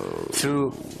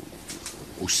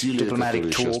усилия,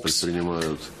 которые сейчас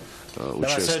предпринимают There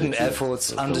are certain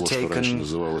efforts undertaken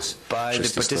by the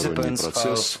participants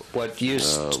of what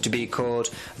used to be called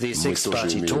the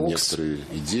Six-Party Talks.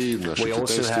 We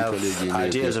also have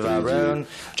ideas of our own,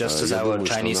 just as our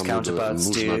Chinese counterparts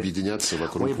do.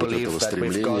 We believe that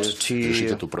we've got to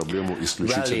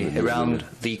rally around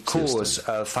the cause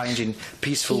of finding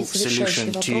peaceful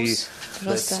solution to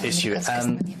this issue.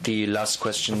 And the last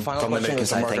question from the American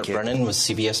side. Thank you. Brennan with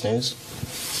CBS News.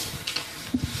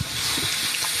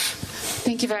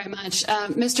 Thank you very much.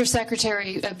 Mr.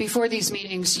 Secretary, before these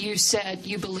meetings, you said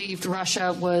you believed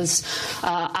Russia was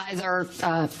either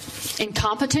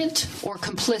incompetent or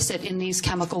complicit in these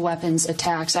chemical weapons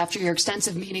attacks. After your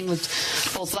extensive meeting with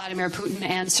both Vladimir Putin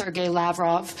and Sergei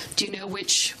Lavrov, do you know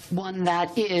which one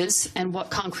that is and what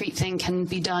concrete thing can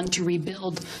be done to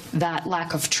rebuild that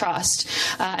lack of trust?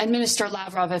 And Minister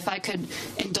Lavrov, if I could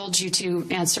indulge you to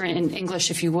answer in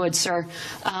English, if you would, sir.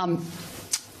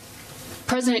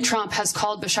 President Trump has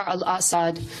called Bashar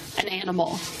al-Assad an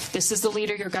animal. This is the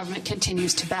leader your government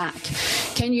continues to back.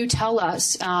 Can you tell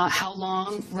us how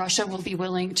long Russia will be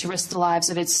willing to risk the lives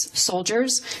of its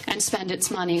soldiers and spend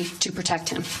its money to protect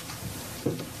him?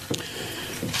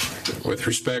 With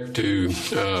respect to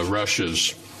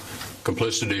Russia's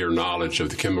complicity or knowledge of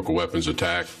the chemical weapons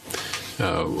attack,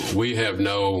 we have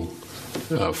no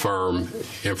firm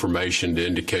information to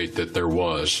indicate that there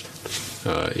was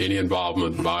any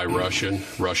involvement by Russian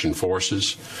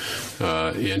forces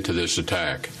into this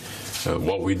attack.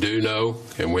 What we do know,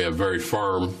 and we have very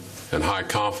firm and high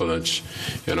confidence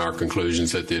in our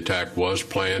conclusions, that the attack was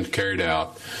planned, carried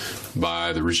out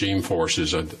by the regime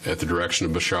forces at the direction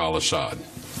of Bashar al-Assad.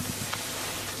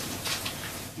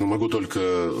 Могу только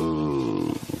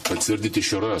подтвердить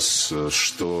еще раз,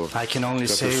 что I can only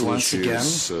say once again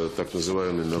так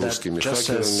называемыми русскими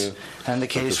хакерами, and the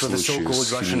case with the so-called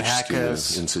Russian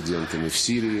hackers инцидентами в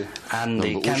Сирии, and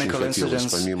the chemical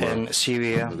incidents in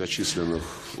Syria, многочисленных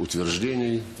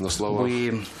утверждений на словах,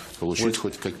 получить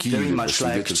хоть какие-либо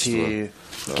свидетельства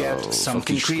get some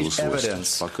concrete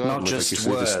evidence, not just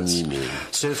words.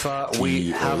 So far, we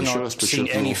have not seen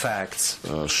any facts.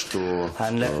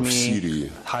 And let me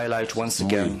highlight once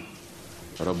again.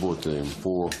 In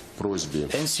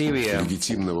Syria,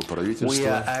 we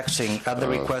are acting at the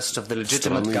request of the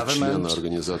legitimate government of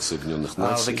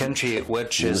the country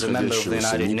which is a member of the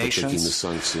United Nations.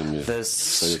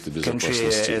 This country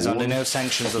is under no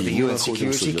sanctions of the UN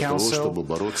Security Council.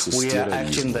 We are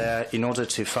acting there in order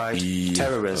to fight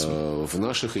terrorism.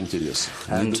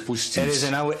 And it is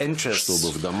in our interest to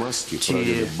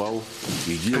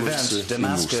prevent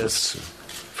Damascus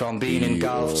from being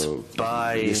engulfed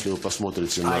by ISIS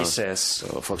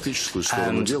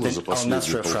and the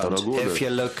al-Nusra Front. If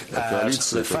you look at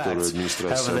the facts,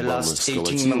 over the last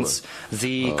 18 months,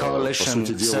 the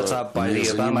coalition set up by the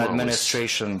Obama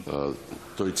administration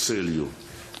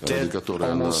did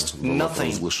almost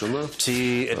nothing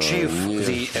to achieve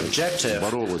the objective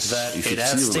that it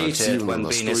had stated when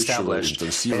being established.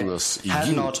 It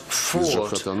had not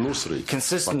fought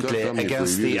consistently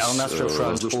against the al-Nusra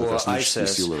Front or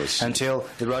ISIS until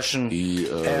the Russian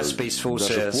airspace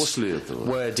forces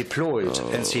were deployed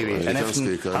in Syria. And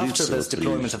even after this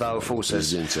deployment of our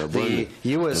forces, the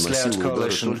US-led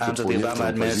coalition under the Obama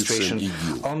administration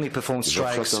only performed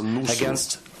strikes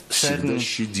against certain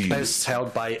posts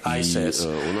held by ISIS,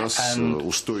 and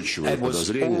it was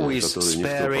always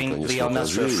sparing the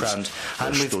al-Nusra Front,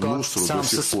 and we've got some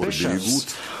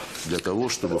suspicions. We think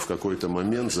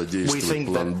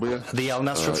that the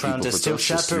al-Nusra Front is still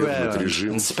chaperoned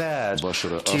and spared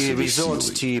to resort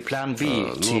to Plan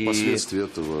B, to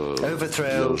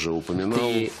overthrow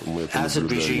the Assad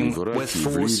regime with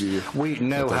force. We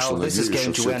know how this is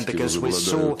going to end because we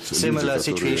saw similar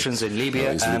situations in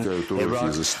Libya and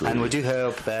Iraq, and we do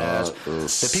hope that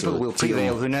the people will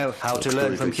prevail who know how to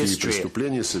learn from history.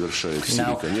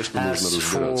 Now, as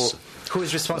for who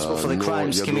is responsible for the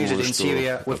crimes committed in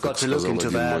Syria, we've got to look into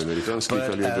that.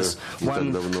 But as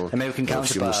one American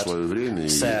counterpart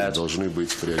said,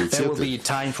 there will be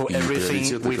time for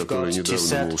everything. We've got to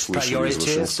set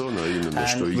priorities.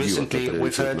 And recently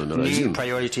we've heard new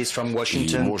priorities from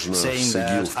Washington saying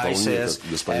that ISIS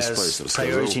as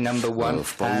priority number one.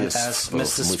 And as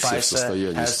Mr. Spicer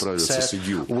has said,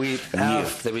 we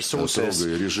have the resources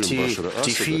to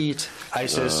defeat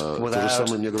ISIS without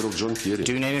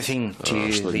doing anything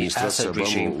to the Assad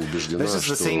regime. This is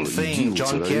the same thing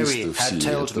John Kerry had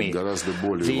told me.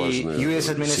 The U.S.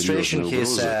 administration, he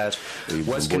said,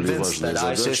 was convinced that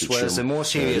ISIS was a more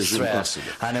serious threat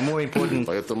and a more important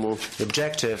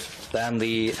objective than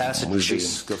the Assad regime.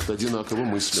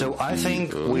 So I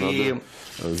think we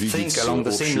think along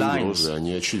the same lines.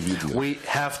 We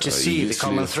have to see the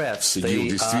common threats. They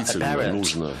are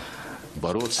apparent.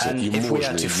 And if we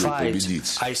are to fight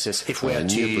ISIS, if we are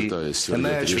to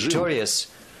emerge victorious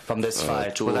from this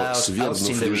fight without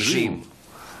ousting the regime,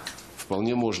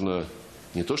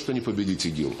 Не то, что не победить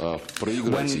ИГИЛ, а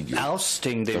проиграть ИГИЛ.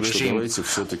 Ousting the так что regime, давайте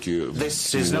все-таки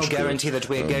this is no guarantee that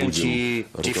we are going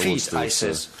to defeat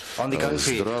ISIS. On the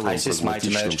contrary, ISIS might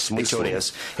emerge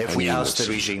victorious if we oust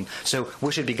the regime. So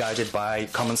we should be guided by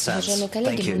common sense.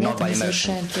 Thank you, not by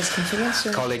emotion.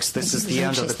 Colleagues, this is the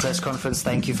end of the press conference.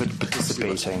 Thank you for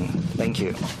participating. Thank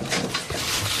you.